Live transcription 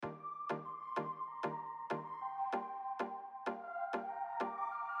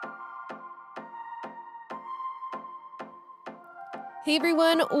Hey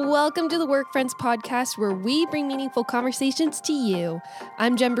everyone, welcome to the Work Friends podcast where we bring meaningful conversations to you.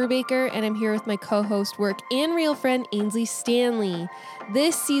 I'm Jen Brubaker and I'm here with my co-host, work and real friend Ainsley Stanley.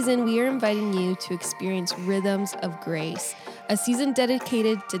 This season we are inviting you to experience Rhythms of Grace, a season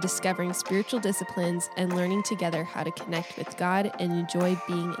dedicated to discovering spiritual disciplines and learning together how to connect with God and enjoy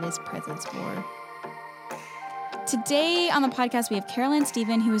being in His presence more. Today on the podcast we have Carol-Ann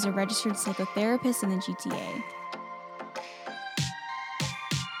Stephen, who is a registered psychotherapist in the GTA.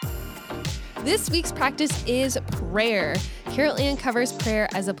 This week's practice is prayer. Carol-Ann covers prayer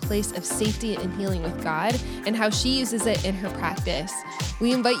as a place of safety and healing with God and how she uses it in her practice.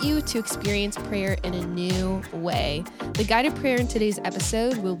 We invite you to experience prayer in a new way. The guided prayer in today's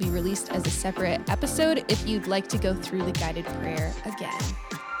episode will be released as a separate episode if you'd like to go through the guided prayer again.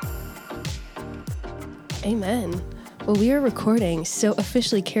 Amen. Well, we are recording, so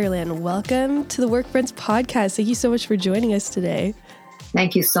officially, Carol-Ann, welcome to the Work Friends podcast. Thank you so much for joining us today.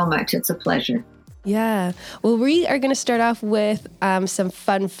 Thank you so much. It's a pleasure. Yeah. Well, we are going to start off with some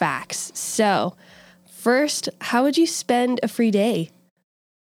fun facts. So first, how would you spend a free day?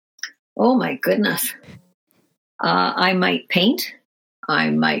 Oh, my goodness. I might paint. I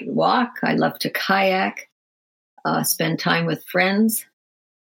might walk. I love to kayak, spend time with friends,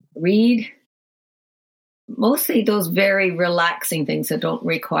 read. Mostly those very relaxing things that don't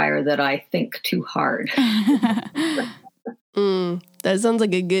require that I think too hard. That sounds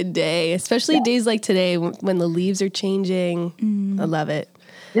like a good day, especially days like today when the leaves are changing. I love it.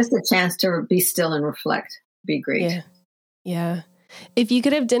 Just a chance to be still and reflect. Be great. Yeah. If you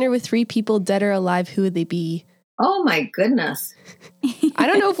could have dinner with 3 people, dead or alive, who would they be? Oh, my goodness. I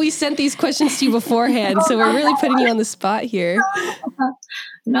don't know if we sent these questions to you beforehand, so we're really putting you on the spot here.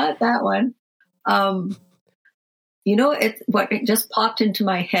 Not that one. What it just popped into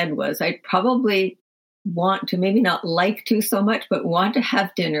my head was I'd probably want to, maybe not like to so much, but want to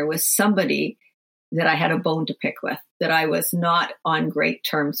have dinner with somebody that I had a bone to pick with, that I was not on great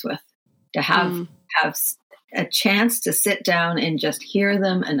terms with, to have a chance to sit down and just hear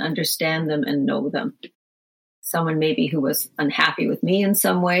them and understand them and know them. Someone maybe who was unhappy with me in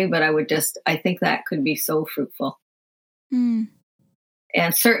some way, but I think that could be so fruitful. And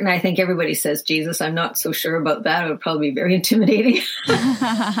certainly, I think everybody says Jesus. I'm not so sure about that. It would probably be very intimidating.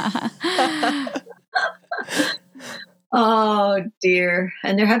 Oh, dear.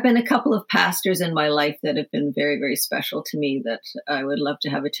 And there have been a couple of pastors in my life that have been very, very special to me that I would love to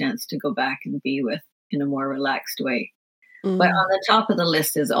have a chance to go back and be with in a more relaxed way. But on the top of the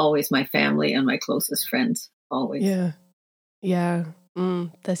list is always my family and my closest friends, always. Yeah.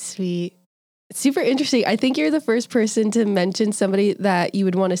 That's sweet. It's super interesting. I think you're the first person to mention somebody that you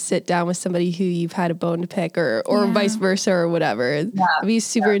would want to sit down with somebody who you've had a bone to pick or vice versa or whatever. It'd be a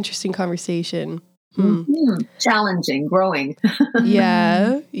super interesting conversation. Challenging, growing.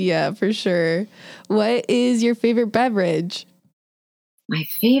 Yeah, for sure. What is your favorite beverage? My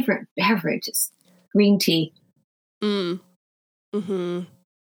favorite beverage is green tea.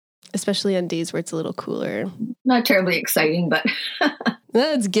 Especially on days where it's a little cooler. Not terribly exciting, but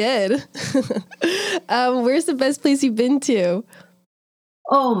that's good. Where's the best place you've been to?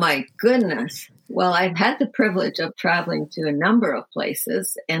 Oh my goodness. Well, I've had the privilege of traveling to a number of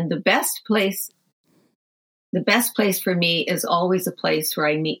places, and the best place for me is always a place where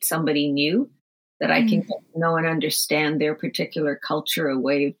I meet somebody new that I can get to know and understand their particular culture or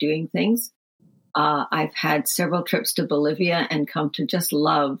way of doing things. I've had several trips to Bolivia and come to just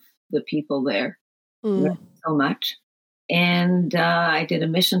love the people there so much. And I did a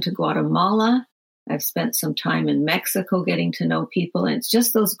mission to Guatemala. I've spent some time in Mexico getting to know people. And it's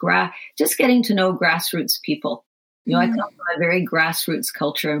just those just getting to know grassroots people. I come from a very grassroots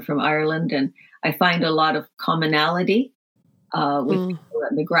culture. I'm from Ireland, and I find a lot of commonality with people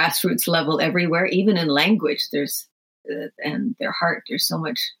at the grassroots level everywhere, even in language. There's and their heart. There's so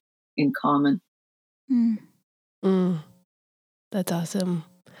much in common. That's awesome.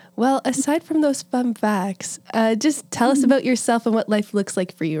 Well, aside from those fun facts, just tell us about yourself and what life looks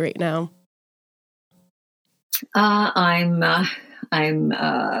like for you right now. I'm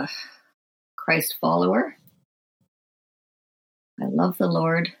a Christ follower. I love the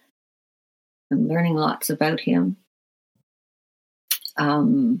Lord. I'm learning lots about Him.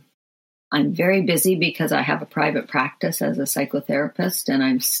 I'm very busy because I have a private practice as a psychotherapist, and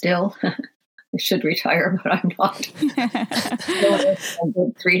I'm still, I should retire, but I'm not. Still a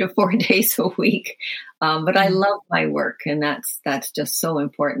good 3 to 4 days a week. But I love my work, and that's just so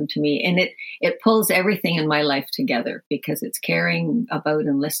important to me. And it pulls everything in my life together because it's caring about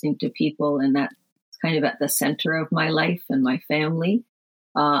and listening to people, and that's kind of at the center of my life and my family.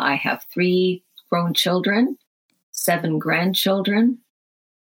 I have 3 grown children, 7 grandchildren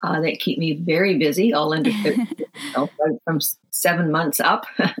that keep me very busy, all under 13, from 7 months up.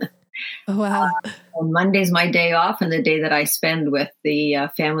 Oh, wow. Monday's my day off, and the day that I spend with the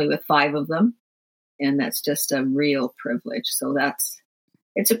family with 5 of them. And that's just a real privilege. So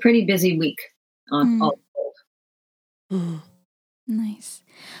it's a pretty busy week on all. Nice.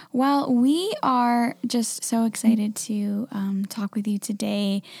 Well, we are just so excited to talk with you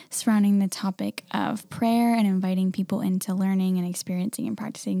today surrounding the topic of prayer and inviting people into learning and experiencing and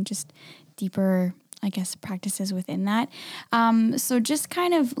practicing just deeper, I guess, practices within that. So just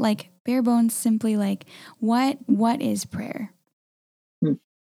kind of like bare bones, simply like what is prayer?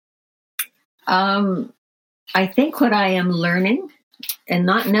 I think what I am learning, and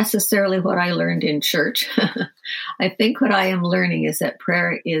not necessarily what I learned in church, I think what I am learning is that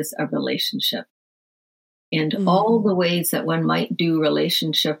prayer is a relationship. And all the ways that one might do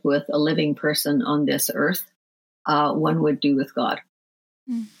relationship with a living person on this earth, one would do with God.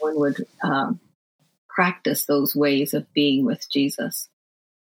 One would practice those ways of being with Jesus.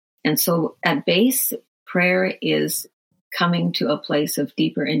 And so at base, prayer is coming to a place of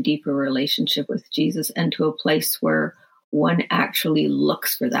deeper and deeper relationship with Jesus, and to a place where one actually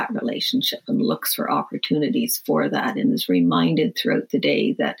looks for that relationship and looks for opportunities for that, and is reminded throughout the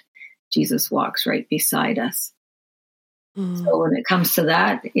day that Jesus walks right beside us. So when it comes to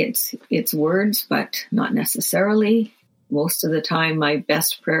that, it's words, but not necessarily. Most of the time, my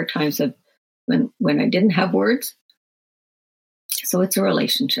best prayer times have when I didn't have words. So it's a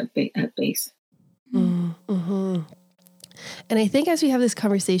relationship at base. And I think as we have this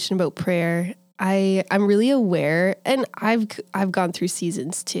conversation about prayer, I'm really aware, and I've gone through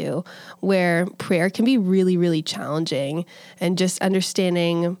seasons too, where prayer can be really, really challenging, and just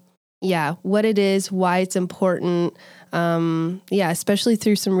understanding, what it is, why it's important. Especially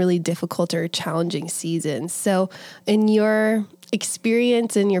through some really difficult or challenging seasons. So in your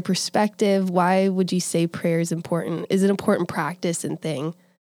experience and your perspective, why would you say prayer is important? Is it an important practice and thing?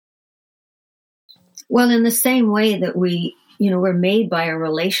 Well, in the same way that we're made by a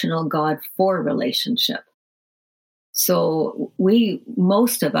relational God for relationship. So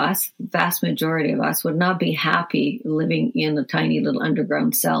most of us, vast majority of us, would not be happy living in a tiny little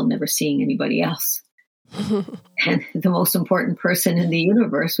underground cell, never seeing anybody else. And the most important person in the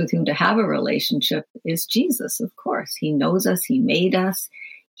universe with whom to have a relationship is Jesus, of course. He knows us. He made us.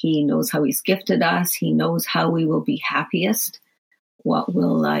 He knows how he's gifted us. He knows how we will be happiest, what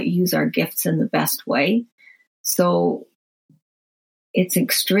will use our gifts in the best way. So it's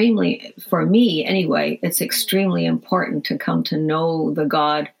extremely, for me anyway, it's extremely important to come to know the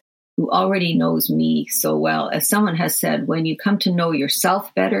God who already knows me so well. As someone has said, when you come to know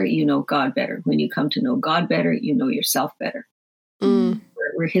yourself better, you know God better. When you come to know God better, you know yourself better.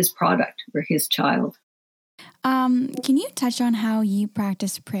 We're his product. We're his child. Can you touch on how you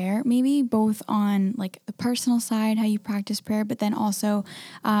practice prayer? Maybe both on like the personal side, how you practice prayer, but then also,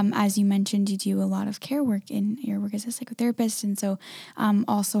 as you mentioned, you do a lot of care work in your work as a psychotherapist. And so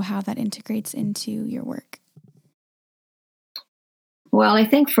also how that integrates into your work. Well, I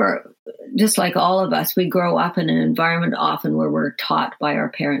think for just like all of us, we grow up in an environment often where we're taught by our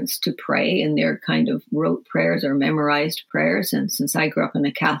parents to pray, and they're kind of rote prayers or memorized prayers. And since I grew up in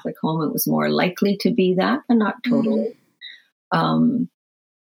a Catholic home, it was more likely to be that, but not totally.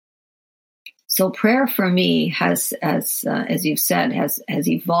 So prayer for me has, as you've said, has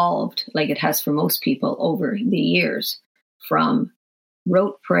evolved like it has for most people over the years, from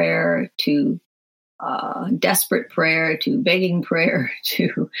rote prayer to desperate prayer to begging prayer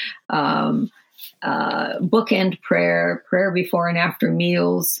to bookend prayer before and after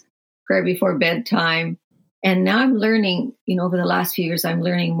meals, prayer before bedtime. And now I'm learning, over the last few years, I'm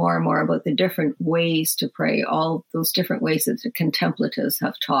learning more and more about the different ways to pray, all those different ways that the contemplatives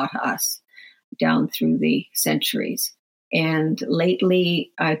have taught us down through the centuries. And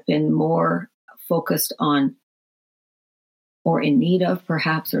lately, I've been more focused on, or in need of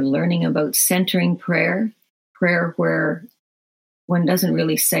perhaps, or learning about centering prayer where one doesn't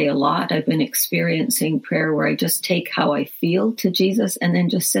really say a lot. I've been experiencing prayer where I just take how I feel to Jesus and then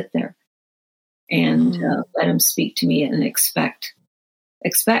just sit there and let him speak to me and expect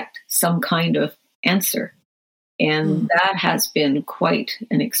some kind of answer. And that has been quite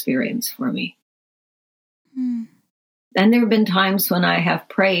an experience for me. And there have been times when I have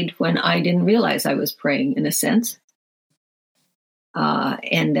prayed when I didn't realize I was praying, in a sense.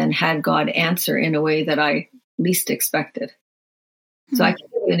 And then had God answer in a way that I least expected. So I can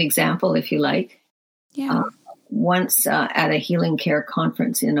give you an example if you like. Yeah. Once at a healing care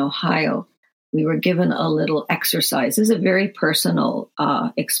conference in Ohio, we were given a little exercise. This is a very personal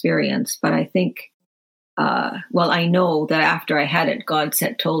experience, but I think well, I know that after I had it, God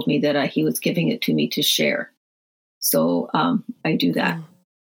told me that he was giving it to me to share. So I do that.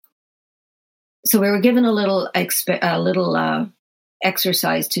 So we were given a little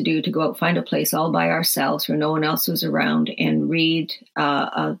exercise to do, to go out, find a place all by ourselves where no one else was around, and read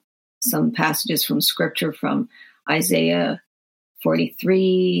some passages from scripture from Isaiah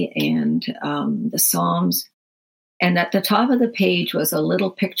 43 and the Psalms. And at the top of the page was a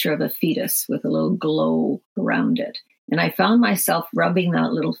little picture of a fetus with a little glow around it. And I found myself rubbing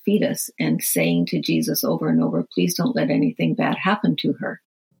that little fetus and saying to Jesus over and over, please don't let anything bad happen to her.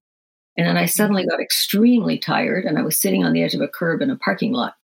 And then I suddenly got extremely tired, and I was sitting on the edge of a curb in a parking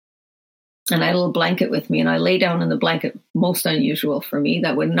lot. And I had a little blanket with me, and I lay down in the blanket, most unusual for me.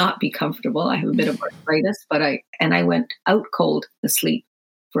 That would not be comfortable. I have a bit of arthritis, but I went out cold asleep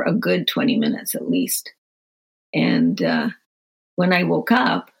for a good 20 minutes at least. And when I woke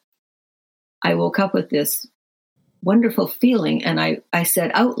up with this wonderful feeling. And I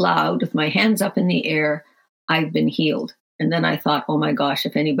said out loud with my hands up in the air, I've been healed. And then I thought, oh my gosh,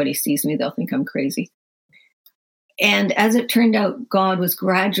 if anybody sees me, they'll think I'm crazy. And as it turned out, God was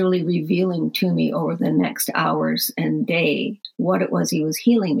gradually revealing to me over the next hours and day what it was he was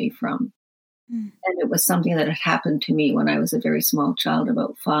healing me from. And it was something that had happened to me when I was a very small child,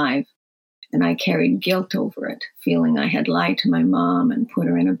 about 5. And I carried guilt over it, feeling I had lied to my mom and put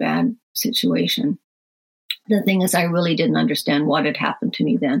her in a bad situation. The thing is, I really didn't understand what had happened to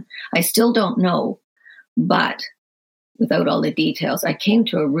me then. I still don't know, but without all the details, I came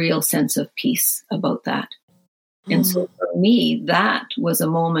to a real sense of peace about that. And so for me, that was a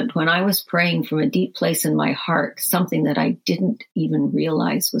moment when I was praying from a deep place in my heart, something that I didn't even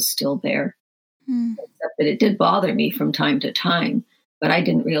realize was still there. Except that it did bother me from time to time, but I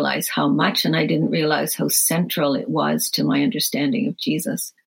didn't realize how much, and I didn't realize how central it was to my understanding of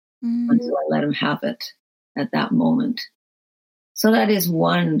Jesus. And so I let him have it at that moment. So that is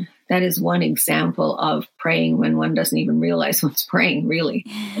one example of praying when one doesn't even realize one's praying, really.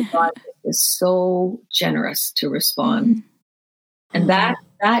 God is so generous to respond. And that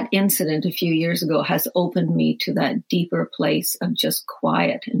incident a few years ago has opened me to that deeper place of just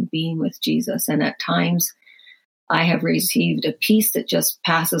quiet and being with Jesus. And at times I have received a peace that just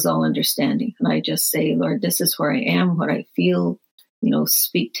passes all understanding. And I just say, Lord, this is where I am, what I feel,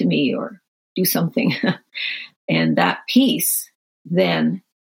 speak to me or do something. And that peace then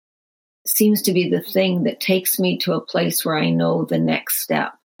seems to be the thing that takes me to a place where I know the next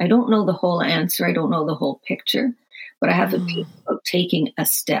step. I don't know the whole answer. I don't know the whole picture, but I have the peace of taking a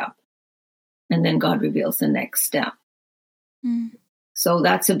step. And then God reveals the next step. So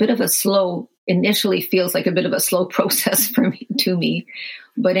that's a bit of initially feels like a bit of a slow process to me,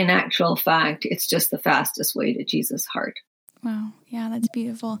 but in actual fact, it's just the fastest way to Jesus' heart. Wow. Yeah, that's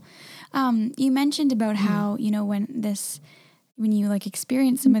beautiful. You mentioned about how, when you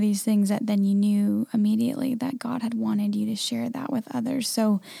experienced some of these things, that then you knew immediately that God had wanted you to share that with others.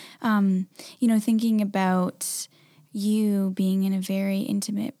 So, thinking about you being in a very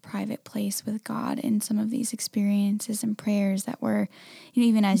intimate, private place with God in some of these experiences and prayers that were,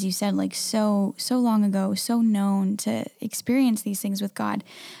 even as you said, so long ago, so known to experience these things with God.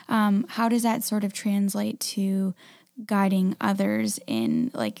 How does that sort of translate to guiding others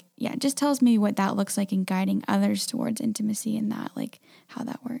in just tell us maybe what that looks like in guiding others towards intimacy and that, how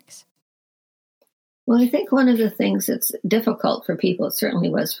that works. Well, I think one of the things that's difficult for people, it certainly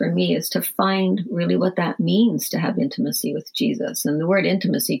was for me, is to find really what that means to have intimacy with Jesus. And the word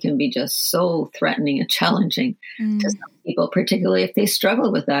intimacy can be just so threatening and challenging to some people, particularly if they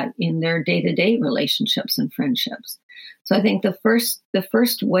struggle with that in their day-to-day relationships and friendships. So I think the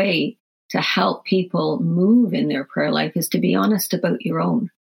first way to help people move in their prayer life is to be honest about your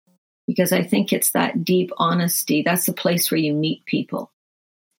own. Because I think it's that deep honesty. That's the place where you meet people,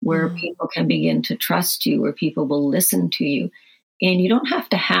 where people can begin to trust you, where people will listen to you. And you don't have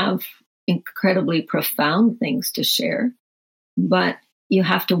to have incredibly profound things to share, but you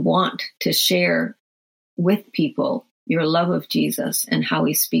have to want to share with people your love of Jesus and how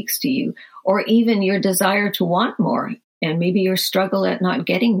he speaks to you, or even your desire to want more, and maybe your struggle at not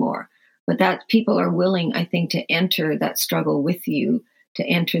getting more. But that people are willing, I think, to enter that struggle with you, to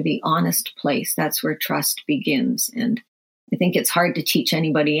enter the honest place. That's where trust begins. And I think it's hard to teach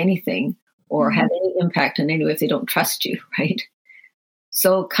anybody anything or have any impact on anyone if they don't trust you, right?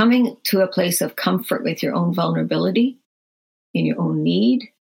 So coming to a place of comfort with your own vulnerability, in your own need,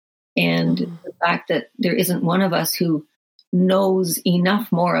 and the fact that there isn't one of us who knows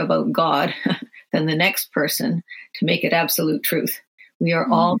enough more about God than the next person to make it absolute truth. We are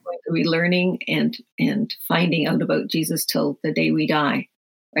all going to be learning and finding out about Jesus till the day we die.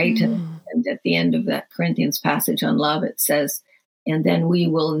 right? And at the end of that Corinthians passage on love, it says, and then we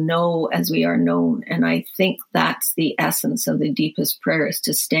will know as we are known. And I think that's the essence of the deepest prayer, is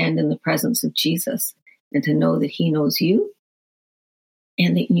to stand in the presence of Jesus and to know that he knows you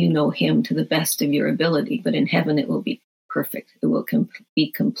and that you know him to the best of your ability. But in heaven, it will be perfect. It will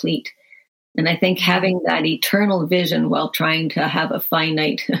be complete. And I think having that eternal vision while trying to have a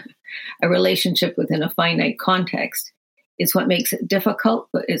finite, a relationship within a finite context is what makes it difficult,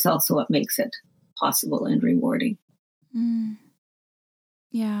 but it's also what makes it possible and rewarding.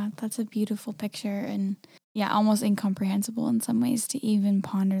 Yeah, that's a beautiful picture, and almost incomprehensible in some ways to even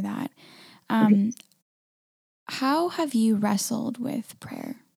ponder that. How have you wrestled with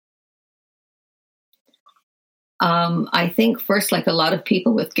prayer? I think first, like a lot of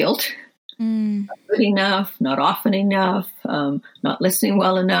people, with guilt. Not good enough, not often enough, not listening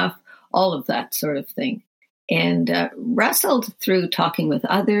well enough, all of that sort of thing. And wrestled through talking with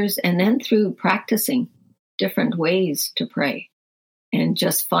others, and then through practicing different ways to pray. And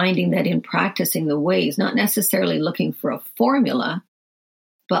just finding that in practicing the ways, not necessarily looking for a formula,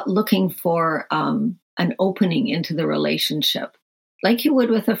 but looking for an opening into the relationship, like you would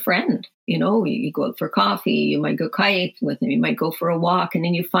with a friend. You know, you go out for coffee, you might go kayaking with them, you might go for a walk, and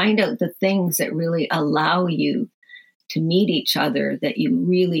then you find out the things that really allow you to meet each other, that you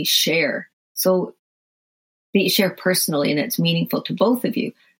really share. So that you share personally, and it's meaningful to both of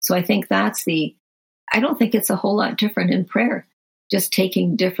you. So I think I don't think it's a whole lot different in prayer. Just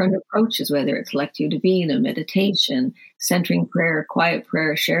taking different approaches, whether it's Lectio Divina, meditation, centering prayer, quiet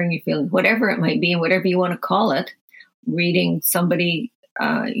prayer, sharing your feelings, whatever it might be, and whatever you want to call it, reading somebody,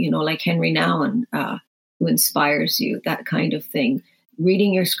 like Henry Nouwen, who inspires you, that kind of thing,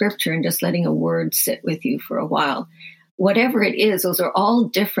 reading your scripture and just letting a word sit with you for a while. Whatever it is, those are all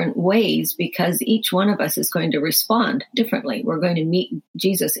different ways, because each one of us is going to respond differently. We're going to meet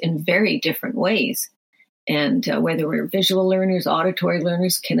Jesus in very different ways. And whether we're visual learners, auditory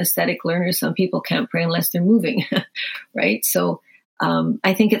learners, kinesthetic learners, some people can't pray unless they're moving, right? So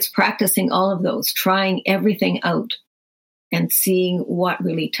I think it's practicing all of those, trying everything out and seeing what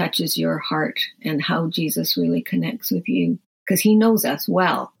really touches your heart and how Jesus really connects with you, because he knows us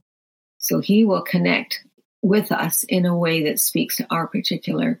well. So he will connect with us in a way that speaks to our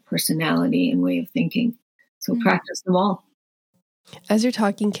particular personality and way of thinking. So practice them all. As you're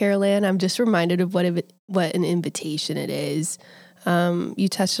talking, Carol Ann, I'm just reminded of what an invitation it is. You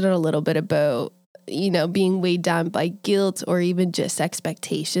touched on it a little bit about, being weighed down by guilt or even just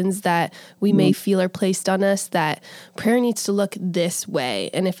expectations that we may feel are placed on us, that prayer needs to look this way.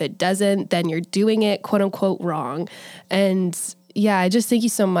 And if it doesn't, then you're doing it, quote unquote, wrong. And I just thank you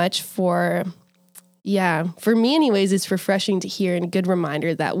so much for me anyways, it's refreshing to hear, and a good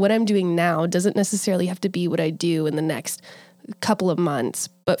reminder that what I'm doing now doesn't necessarily have to be what I do in the next couple of months,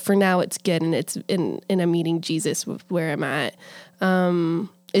 but for now it's good, and it's in a meeting Jesus where I'm at.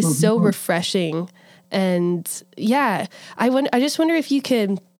 Is so refreshing. And I just wonder if you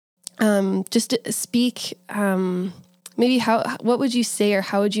could just speak maybe what would you say, or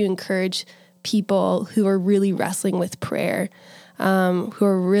how would you encourage people who are really wrestling with prayer, who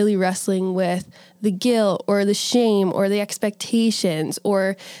are really wrestling with the guilt or the shame or the expectations,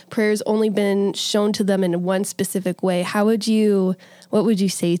 or prayer's only been shown to them in one specific way? What would you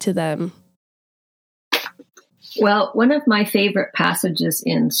say to them? Well, one of my favorite passages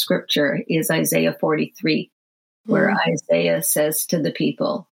in scripture is Isaiah 43, where Isaiah says to the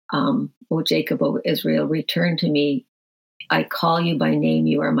people, O Jacob, O Israel, return to me. I call you by name.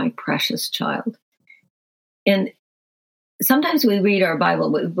 You are my precious child. And sometimes we read our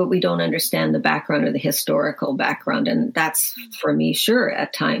Bible, but we don't understand the background or the historical background. And that's, for me, sure,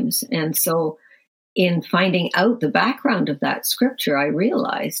 at times. And so in finding out the background of that scripture, I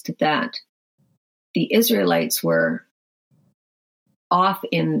realized that the Israelites were off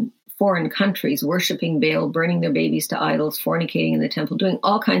in foreign countries, worshiping Baal, burning their babies to idols, fornicating in the temple, doing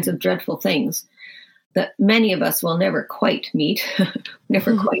all kinds of dreadful things that many of us will never quite meet,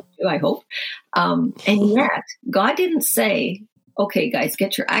 never quite do, I hope. And yet, God didn't say, okay, guys,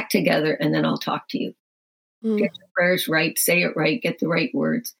 get your act together and then I'll talk to you. Get your prayers right, say it right, get the right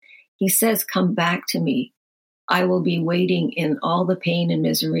words. He says, come back to me. I will be waiting in all the pain and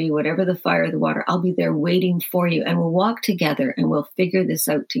misery, whatever the fire, the water, I'll be there waiting for you, and we'll walk together and we'll figure this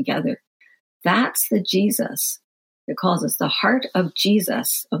out together. That's the Jesus that calls us. The heart of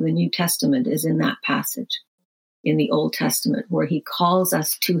Jesus of the New Testament is in that passage in the Old Testament, where he calls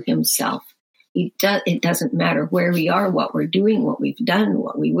us to himself. It doesn't matter where we are, what we're doing, what we've done,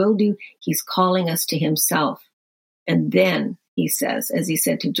 what we will do. He's calling us to himself. And then he says, as he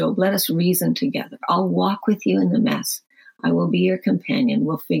said to Job, let us reason together. I'll walk with you in the mess. I will be your companion.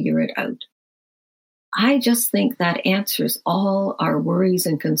 We'll figure it out. I just think that answers all our worries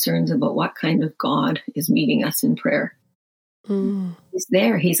and concerns about what kind of God is meeting us in prayer. He's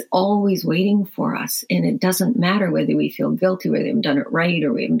there. He's always waiting for us. And it doesn't matter whether we feel guilty, whether we haven't done it right,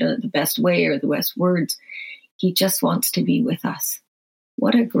 or we haven't done it the best way or the best words. He just wants to be with us.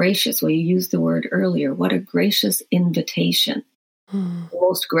 What a gracious, well, you used the word earlier, what a gracious invitation. The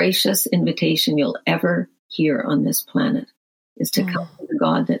most gracious invitation you'll ever hear on this planet is to come to the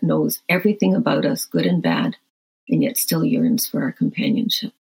God that knows everything about us, good and bad, and yet still yearns for our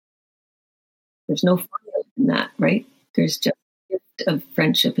companionship. There's no fun in that, right? There's just a gift of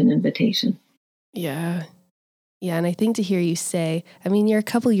friendship and invitation. Yeah. Yeah, and I think to hear you say, I mean, you're a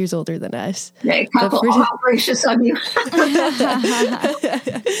couple years older than us. Yeah, a couple, how gracious of you.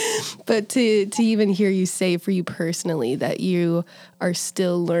 But to even hear you say for you personally that you are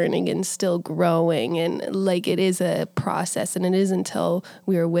still learning and still growing, and like it is a process, and it is until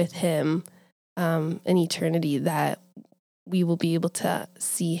we are with him in eternity that we will be able to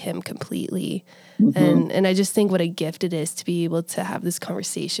see him completely. And I just think what a gift it is to be able to have this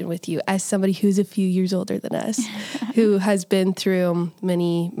conversation with you as somebody who's a few years older than us, who has been through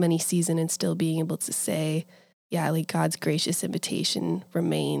many, many seasons, and still being able to say, yeah, like God's gracious invitation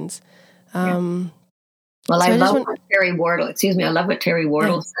remains. Well, so I love what Terry Wardle, I love what Terry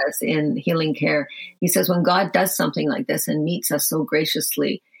Wardle says in Healing Care. He says, when God does something like this and meets us so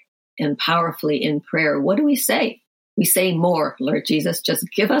graciously and powerfully in prayer, what do we say? We say more, Lord Jesus, just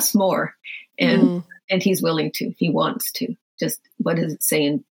give us more. And he's willing to, he wants to. Just, what does it say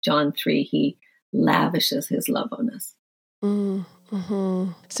in John 3? He lavishes his love on us.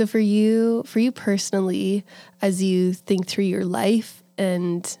 So for you personally, as you think through your life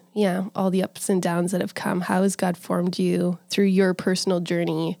and all the ups and downs that have come, how has God formed you through your personal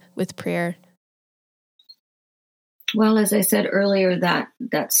journey with prayer? Well, as I said earlier,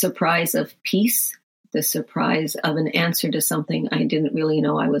 that surprise of peace, the surprise of an answer to something I didn't really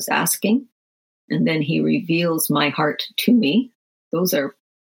know I was asking. And then he reveals my heart to me. Those are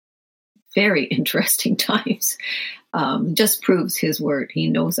very interesting times. Just proves his word. He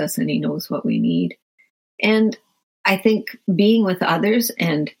knows us and he knows what we need. And I think being with others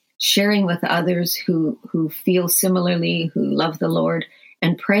and sharing with others who feel similarly, who love the Lord,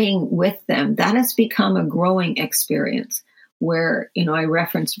 and praying with them, that has become a growing experience where, I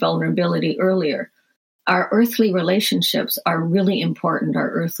referenced vulnerability earlier. Our earthly relationships are really important. Our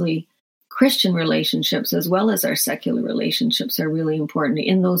earthly Christian relationships, as well as our secular relationships, are really important.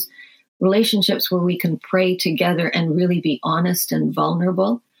 In those relationships where we can pray together and really be honest and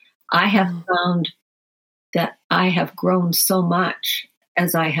vulnerable, I have found that I have grown so much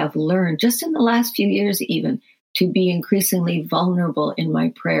as I have learned, just in the last few years even, to be increasingly vulnerable in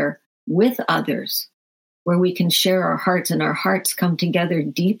my prayer with others, where we can share our hearts and our hearts come together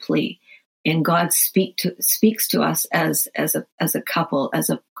deeply, and God speaks to us as a couple, as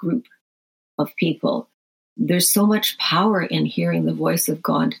a group of people. There's so much power in hearing the voice of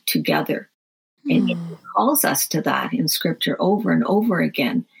God together. And he calls us to that in Scripture over and over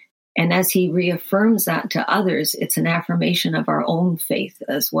again. And as he reaffirms that to others, it's an affirmation of our own faith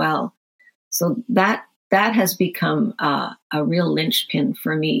as well. So that has become a real linchpin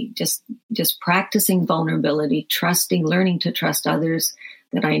for me, just practicing vulnerability, trusting, learning to trust others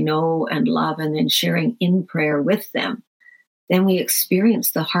that I know and love, and then sharing in prayer with them. Then we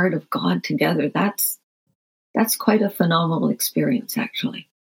experience the heart of God together. That's quite a phenomenal experience, actually.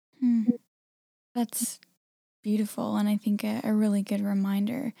 That's beautiful, and I think a really good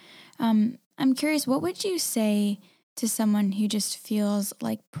reminder. I'm curious, what would you say to someone who just feels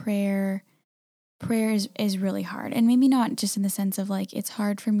like prayer is really hard? And maybe not just in the sense of like, it's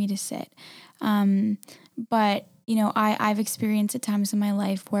hard for me to sit. But, I've experienced at times in my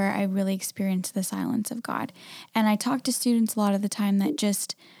life where I really experienced the silence of God. And I talk to students a lot of the time that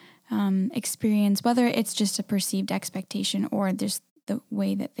just experience, whether it's just a perceived expectation or just the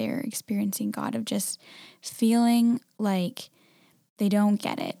way that they're experiencing God, of just feeling like they don't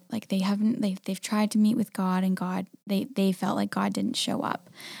get it. Like they've tried to meet with God, and they felt like God didn't show up.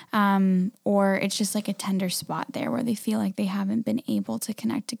 Or it's just like a tender spot there where they feel like they haven't been able to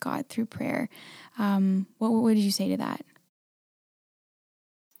connect to God through prayer. What would you say to that?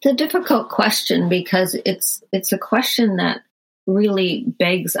 It's a difficult question, because it's a question that really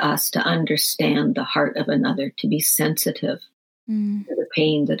begs us to understand the heart of another, to be sensitive to the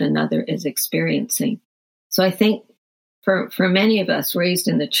pain that another is experiencing. So I think for many of us raised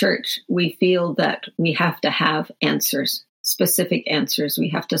in the church, we feel that we have to have answers, specific answers. We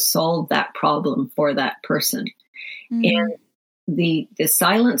have to solve that problem for that person. And the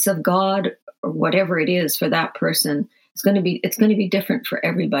silence of God, or whatever it is for that person, It's going to be different for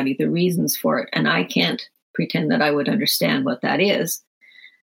everybody, the reasons for it. And I can't pretend that I would understand what that is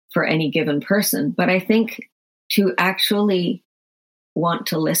for any given person. But I think to actually want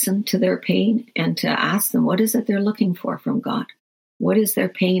to listen to their pain and to ask them, what is it they're looking for from God? What is their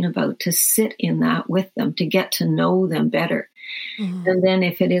pain about? To sit in that with them, to get to know them better. Mm-hmm. And then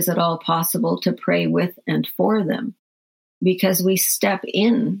if it is at all possible, to pray with and for them. Because we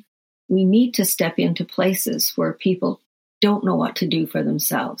need to step into places where people don't know what to do for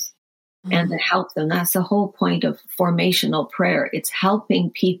themselves, mm-hmm. and to help them. That's the whole point of formational prayer. It's helping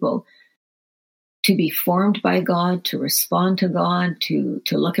people to be formed by God, to respond to God, to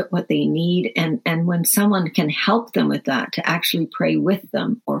look at what they need. And when someone can help them with that, to actually pray with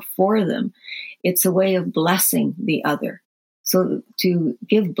them or for them, it's a way of blessing the other. So to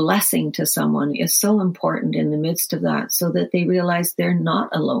give blessing to someone is so important in the midst of that, so that they realize they're not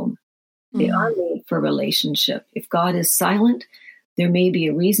alone. They are made for relationship. If God is silent, there may be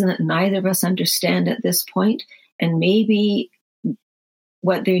a reason that neither of us understand at this point, and maybe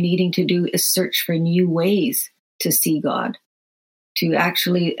what they're needing to do is search for new ways to see God, to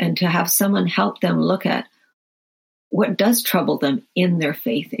actually, and to have someone help them look at what does trouble them in their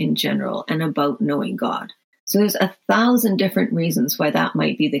faith in general and about knowing God. So there's 1,000 different reasons why that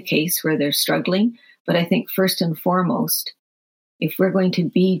might be the case where they're struggling. But I think first and foremost, if we're going to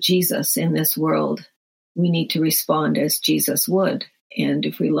be Jesus in this world, we need to respond as Jesus would. And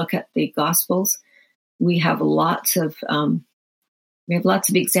if we look at the Gospels, we have lots of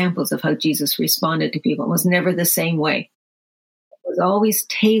examples of how Jesus responded to people. It was never the same way. It was always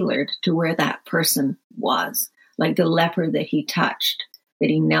tailored to where that person was, like the leper that he touched, that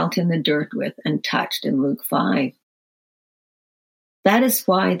he knelt in the dirt with and touched in Luke 5. That is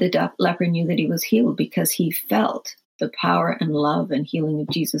why the leper knew that he was healed, because he felt the power and love and healing of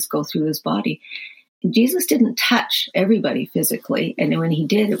Jesus go through his body. Jesus didn't touch everybody physically, and when he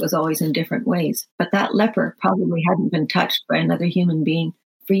did, it was always in different ways. But that leper probably hadn't been touched by another human being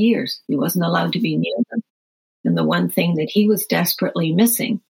for years. He wasn't allowed to be near them. And the one thing that he was desperately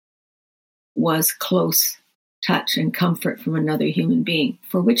missing was close touch and comfort from another human being,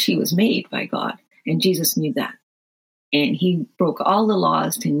 for which he was made by God. And Jesus knew that. And he broke all the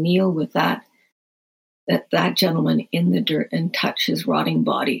laws to kneel with that gentleman in the dirt and touch his rotting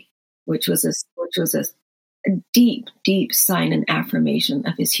body, which was a deep, deep sign and affirmation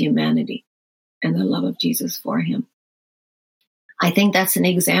of his humanity and the love of Jesus for him. I think that's an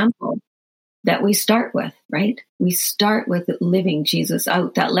example that we start with, right? We start with living Jesus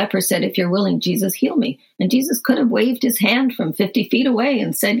out. That leper said, if you're willing, Jesus, heal me. And Jesus could have waved his hand from 50 feet away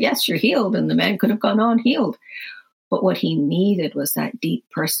and said, yes, you're healed. And the man could have gone on healed. But what he needed was that deep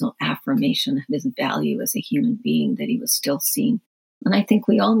personal affirmation of his value as a human being, that he was still seen. And I think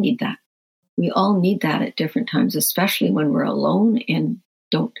we all need that. We all need that at different times, especially when we're alone and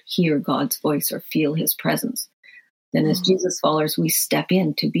don't hear God's voice or feel his presence. Then as Jesus followers, we step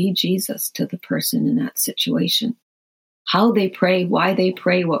in to be Jesus to the person in that situation. How they pray, why they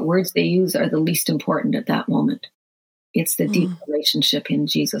pray, what words they use are the least important at that moment. It's the deep relationship in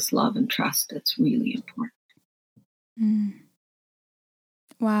Jesus' love and trust that's really important.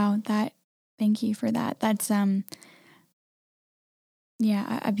 Wow, thank you for that. That's a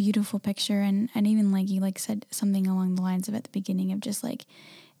beautiful picture, and even like you said something along the lines of at the beginning of just like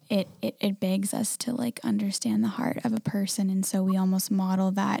it begs us to understand the heart of a person, and so we almost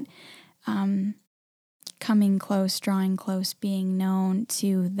model that coming close, drawing close, being known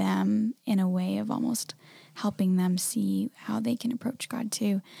to them in a way of almost helping them see how they can approach God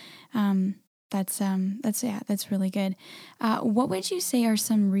too. That's really good. What would you say are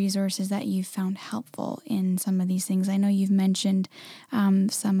some resources that you've found helpful in some of these things? I know you've mentioned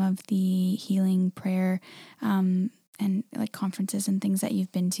some of the healing prayer and conferences and things that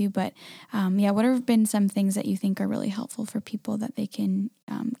you've been to, but what have been some things that you think are really helpful for people that they can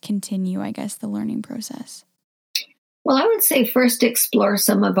continue, I guess, the learning process? Well, I would say first explore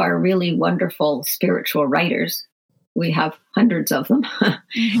some of our really wonderful spiritual writers. We have hundreds of them. Talk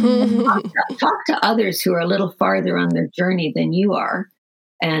to others who are a little farther on their journey than you are,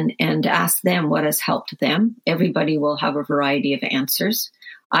 and ask them what has helped them. Everybody will have a variety of answers.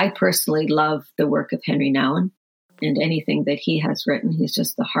 I personally love the work of Henry Nouwen, and anything that he has written. He's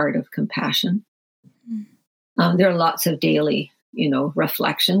just the heart of compassion. There are lots of daily,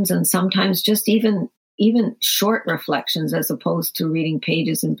 reflections, and sometimes just even short reflections as opposed to reading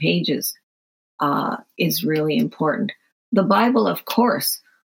pages and pages. Is really important. The Bible, of course,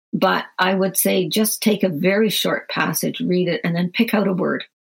 but I would say just take a very short passage, read it, and then pick out a word.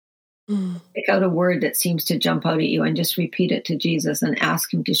 Pick out a word that seems to jump out at you and just repeat it to Jesus and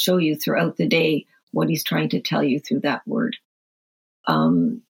ask him to show you throughout the day what he's trying to tell you through that word.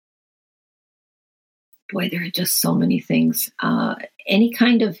 Boy, there are just so many things. Any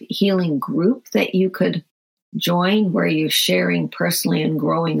kind of healing group that you could join where you're sharing personally and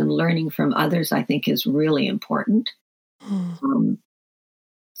growing and learning from others, I think is really important.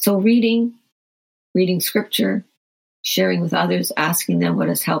 So reading scripture, sharing with others, asking them what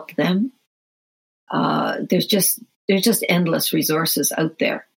has helped them. There's just endless resources out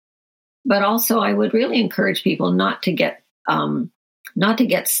there. But also, I would really encourage people not to get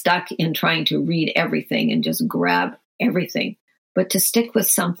stuck in trying to read everything and just grab everything, but to stick with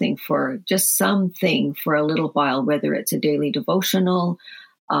something for a little while, whether it's a daily devotional,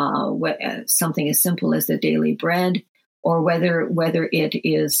 something as simple as the daily bread, or whether it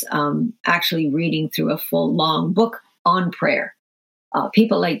is actually reading through a full long book on prayer.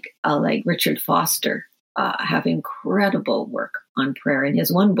 People like Richard Foster have incredible work on prayer, and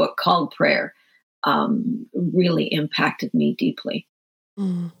his one book called Prayer really impacted me deeply.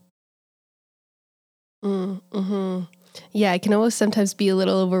 Yeah, it can almost sometimes be a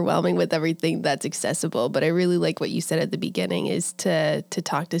little overwhelming with everything that's accessible, but I really like what you said at the beginning, is to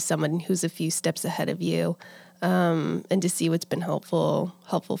talk to someone who's a few steps ahead of you, and to see what's been helpful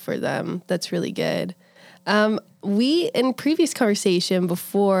for them. That's really good. We, in previous conversation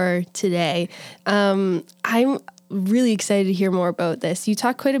before today, I'm really excited to hear more about this. You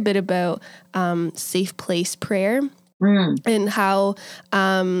talk quite a bit about safe place prayer. And how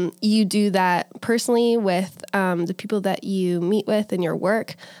you do that personally with the people that you meet with in your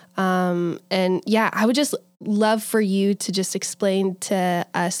work. And yeah, I would just love for you to just explain to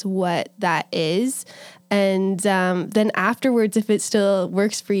us what that is. And then afterwards, if it still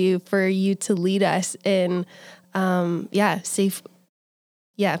works for you to lead us in safe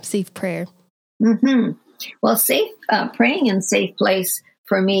prayer. Mm-hmm. Well, praying in safe place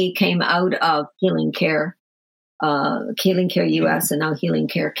for me came out of Healing Care. Healing Care US and now Healing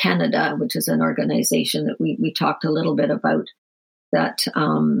Care Canada, which is an organization that we talked a little bit about, that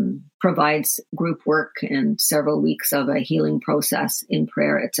provides group work and several weeks of a healing process in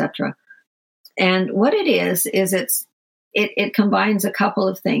prayer, etc. And what it is it combines a couple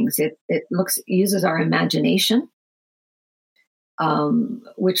of things. It uses our imagination,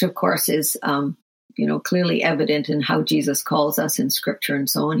 which of course is clearly evident in how Jesus calls us in scripture and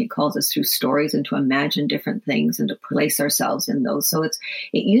so on. He calls us through stories and to imagine different things and to place ourselves in those. So it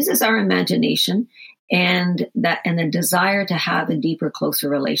uses our imagination and a desire to have a deeper, closer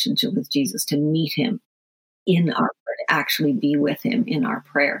relationship with Jesus, to meet him in our prayer, to actually be with him in our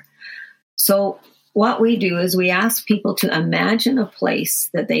prayer. So what we do is we ask people to imagine a place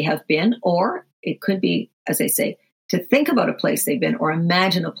that they have been, or it could be, as I say, to think about a place they've been, or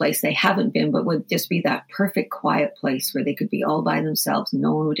imagine a place they haven't been, but would just be that perfect quiet place where they could be all by themselves.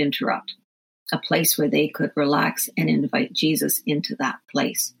 No one would interrupt. A place where they could relax and invite Jesus into that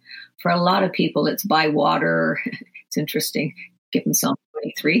place. For a lot of people, it's by water. It's interesting. Given Psalm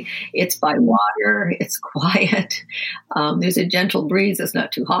 23, it's by water. It's quiet. There's a gentle breeze. It's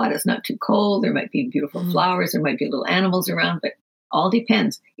not too hot. It's not too cold. There might be beautiful flowers. There might be little animals around, but all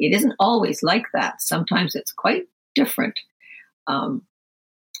depends. It isn't always like that. Sometimes it's quite different. And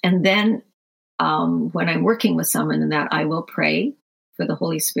then when I'm working with someone in that, I will pray for the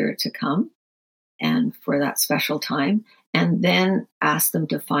Holy Spirit to come and for that special time, and then ask them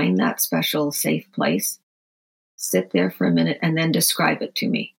to find that special safe place, sit there for a minute, and then describe it to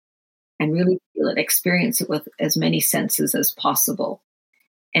me and really feel it, experience it with as many senses as possible.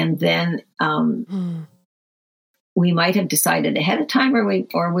 And then we might have decided ahead of time,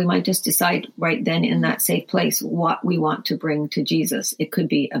 or we might just decide right then in that safe place what we want to bring to Jesus. It could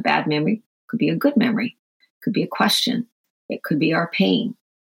be a bad memory, it could be a good memory, it could be a question, it could be our pain,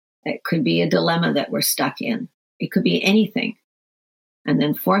 it could be a dilemma that we're stuck in, it could be anything. And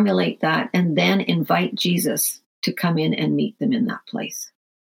then formulate that, and then invite Jesus to come in and meet them in that place.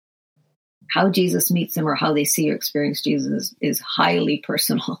 How Jesus meets them, or how they see or experience Jesus, is highly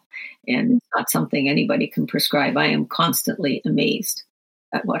personal, and it's not something anybody can prescribe. I am constantly amazed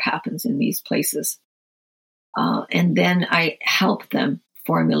at what happens in these places. And then I help them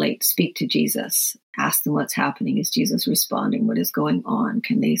speak to Jesus, ask them what's happening. Is Jesus responding? What is going on?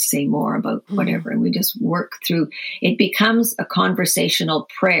 Can they say more about whatever? And we just work through. It becomes a conversational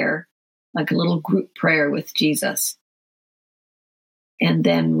prayer, like a little group prayer with Jesus. And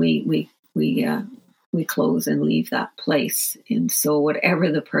then we close and leave that place. And so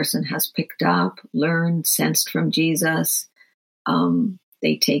whatever the person has picked up, learned, sensed from Jesus,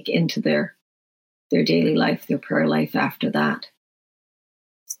 they take into their daily life, their prayer life after that.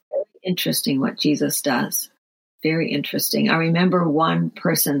 It's very interesting what Jesus does. Very interesting. I remember one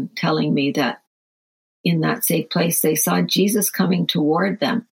person telling me that in that safe place, they saw Jesus coming toward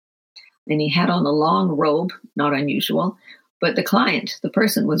them. And he had on a long robe, not unusual, but the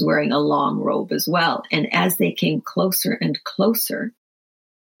person was wearing a long robe as well. And as they came closer and closer,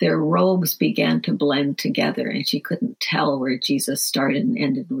 their robes began to blend together, and she couldn't tell where Jesus started and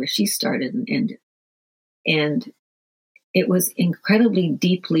ended and where she started and ended. And it was incredibly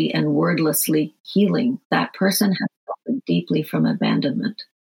deeply and wordlessly healing. That person had suffered deeply from abandonment.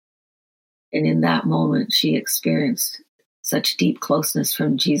 And in that moment, she experienced such deep closeness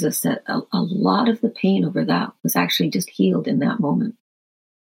from Jesus that a lot of the pain over that was actually just healed in that moment.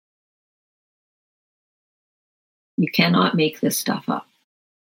 You cannot make this stuff up.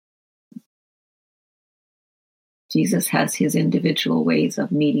 Jesus has his individual ways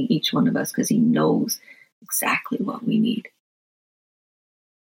of meeting each one of us because he knows exactly what we need.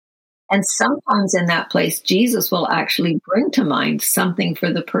 And sometimes in that place, Jesus will actually bring to mind something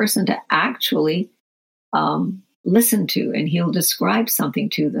for the person to actually listen to, and he'll describe something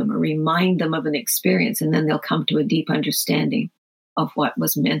to them or remind them of an experience, and then they'll come to a deep understanding of what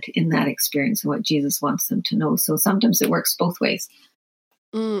was meant in that experience and what Jesus wants them to know. So sometimes it works both ways.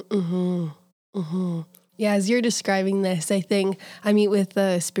 Mm-hmm. Mm-hmm. Yeah, as you're describing this, I think I meet with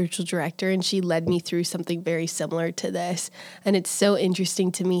the spiritual director, and she led me through something very similar to this. And it's so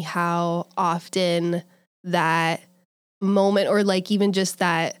interesting to me how often that moment, or like even just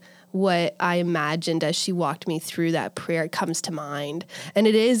that, what I imagined as she walked me through that prayer comes to mind. And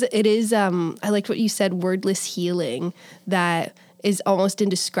it is, I liked what you said, wordless healing that is almost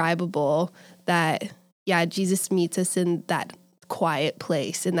indescribable, that, yeah, Jesus meets us in that quiet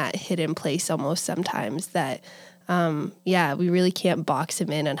place, in that hidden place almost sometimes, that we really can't box him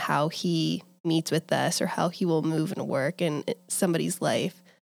in on how he meets with us or how he will move and work in somebody's life.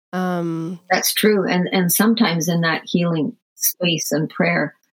 That's true. And sometimes in that healing space and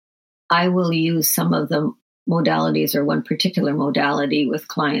prayer, I will use some of the modalities, or one particular modality with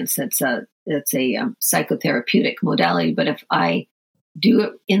clients that's a psychotherapeutic modality. But if I do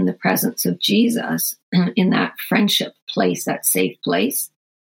it in the presence of Jesus, in that friendship place, that safe place,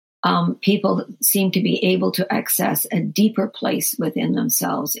 people seem to be able to access a deeper place within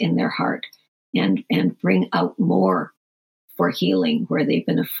themselves, in their heart, and bring out more for healing where they've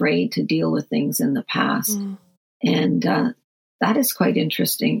been afraid to deal with things in the past. And that is quite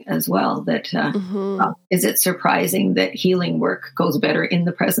interesting as well. That is it surprising that healing work goes better in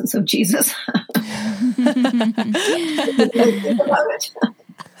the presence of Jesus?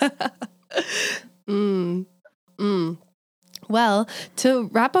 Well, to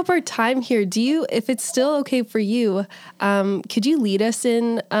wrap up our time here, if it's still okay for you, could you lead us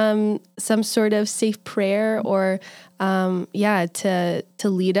in some sort of safe prayer, or to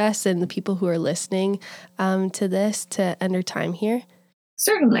lead us and the people who are listening to this to end our time here?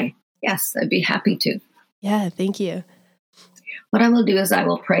 Certainly. Yes, I'd be happy to. Yeah, thank you. What I will do is I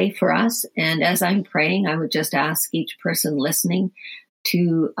will pray for us. And as I'm praying, I would just ask each person listening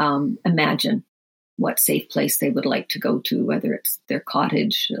to imagine what safe place they would like to go to, whether it's their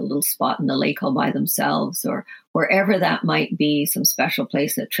cottage, a little spot in the lake all by themselves, or wherever that might be, some special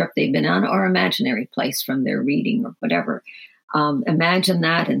place, a trip they've been on, or imaginary place from their reading or whatever. Imagine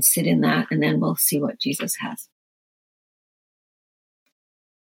that and sit in that, and then we'll see what Jesus has.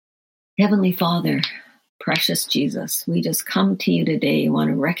 Heavenly Father, precious Jesus, we just come to you today and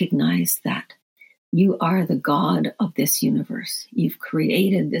want to recognize that you are the God of this universe. You've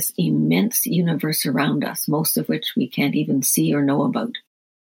created this immense universe around us, most of which we can't even see or know about.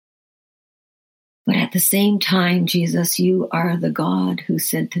 But at the same time, Jesus, you are the God who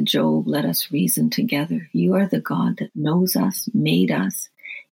said to Job, let us reason together. You are the God that knows us, made us.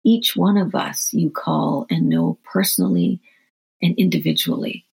 Each one of us you call and know personally and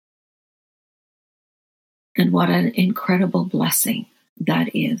individually. And what an incredible blessing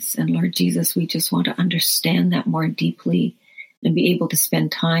that is. And Lord Jesus, we just want to understand that more deeply and be able to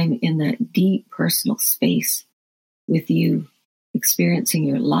spend time in that deep personal space with you, experiencing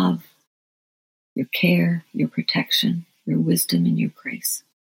your love, your care, your protection, your wisdom, and your grace.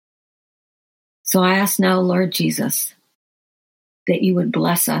 So I ask now, Lord Jesus, that you would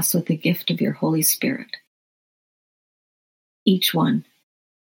bless us with the gift of your Holy Spirit, each one,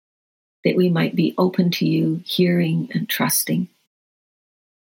 that we might be open to you, hearing and trusting,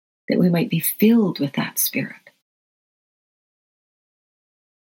 that we might be filled with that Spirit.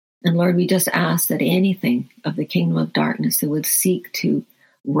 And Lord, we just ask that anything of the kingdom of darkness that would seek to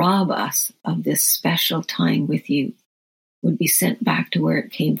rob us of this special time with you would be sent back to where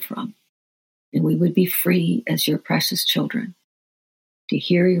it came from. And we would be free as your precious children to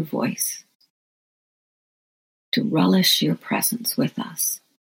hear your voice, to relish your presence with us.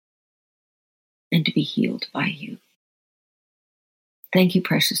 and to be healed by you. Thank you,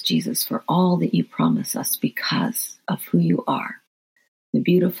 precious Jesus, for all that you promise us because of who you are, the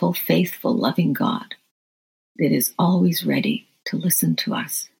beautiful, faithful, loving God that is always ready to listen to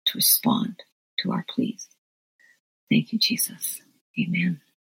us, to respond to our pleas. Thank you, Jesus. Amen.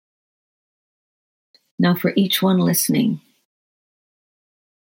 Now, for each one listening,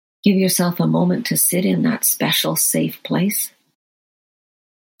 give yourself a moment to sit in that special, safe place,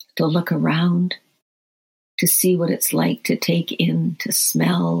 to look around, to see what it's like to take in, to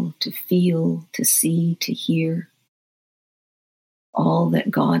smell, to feel, to see, to hear all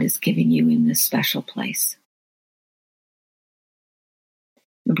that God is giving you in this special place.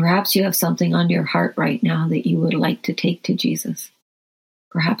 And perhaps you have something on your heart right now that you would like to take to Jesus.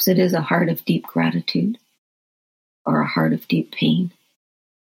 Perhaps it is a heart of deep gratitude or a heart of deep pain,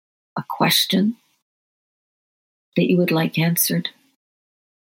 a question that you would like answered,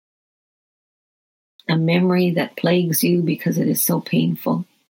 a memory that plagues you because it is so painful,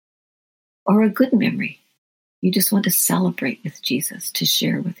 or a good memory. You just want to celebrate with Jesus, to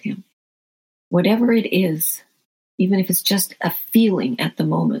share with him. Whatever it is, even if it's just a feeling at the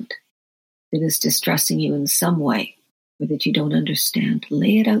moment that is distressing you in some way or that you don't understand,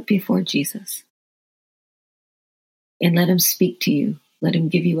 lay it out before Jesus and let him speak to you. Let him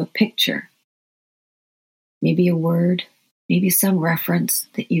give you a picture, maybe a word, maybe some reference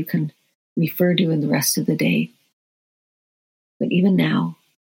that you can refer to in the rest of the day. But even now,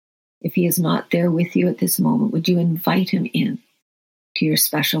 if he is not there with you at this moment, would you invite him in to your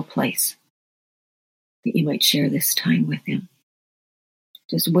special place that you might share this time with him?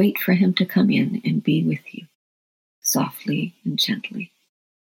 Just wait for him to come in and be with you, softly and gently.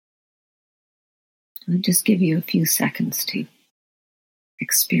 I'll just give you a few seconds to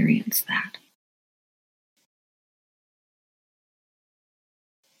experience that.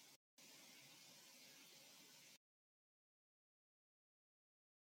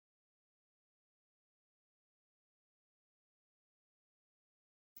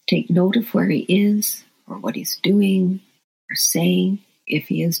 Take note of where he is or what he's doing or saying, if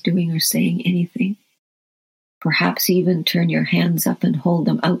he is doing or saying anything. Perhaps even turn your hands up and hold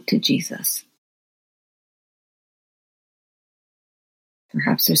them out to Jesus.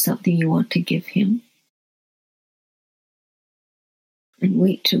 Perhaps there's something you want to give him. And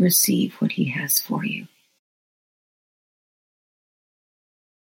wait to receive what he has for you.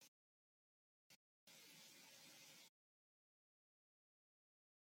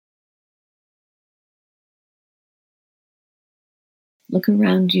 Look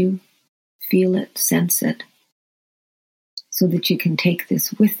around you, feel it, sense it, so that you can take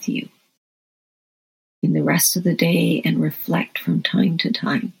this with you in the rest of the day and reflect from time to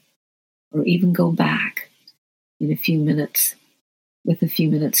time, or even go back in a few minutes, with a few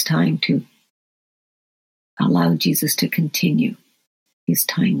minutes time to allow Jesus to continue his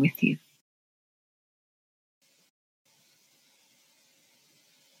time with you.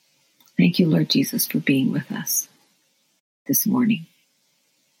 Thank you, Lord Jesus, for being with us this morning.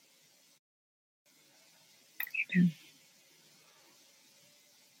 Amen.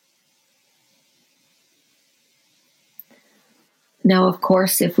 Now, of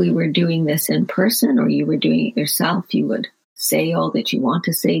course, if we were doing this in person or you were doing it yourself, you would say all that you want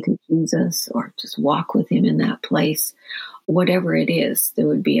to say to Jesus or just walk with him in that place. Whatever it is, there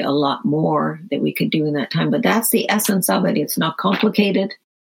would be a lot more that we could do in that time. But that's the essence of it. It's not complicated.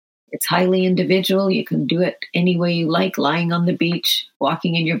 It's highly individual. You can do it any way you like, lying on the beach,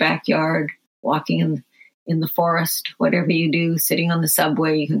 walking in your backyard, walking in the forest, whatever you do, sitting on the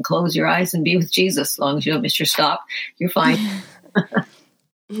subway. You can close your eyes and be with Jesus as long as you don't miss your stop. You're fine.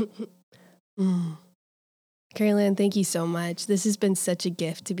 Carolyn, thank you so much. This has been such a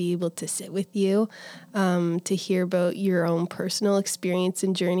gift to be able to sit with you, to hear about your own personal experience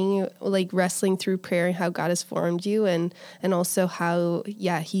and journey, like wrestling through prayer and how God has formed you and also how,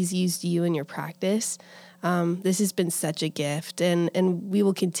 he's used you in your practice. This has been such a gift, and we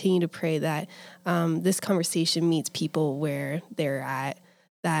will continue to pray that this conversation meets people where they're at.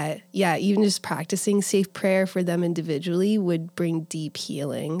 That, even just practicing safe prayer for them individually would bring deep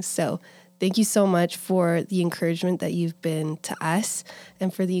healing. So thank you so much for the encouragement that you've been to us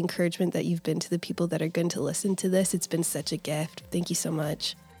and for the encouragement that you've been to the people that are going to listen to this. It's been such a gift. Thank you so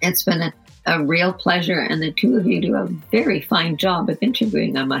much. It's been a real pleasure, and the two of you do a very fine job of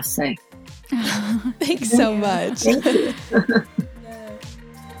interviewing, I must say. Thanks so much. Thank you.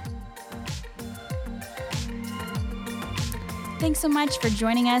 Thanks so much for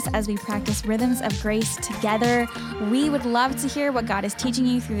joining us as we practice rhythms of grace together. We would love to hear what God is teaching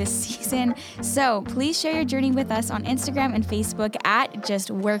you through this season. So please share your journey with us on Instagram and Facebook at Just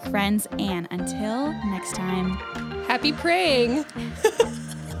Work Friends. And until next time, Happy praying.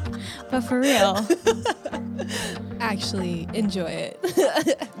 but for real. Actually, enjoy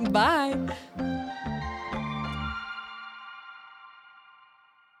it. Bye.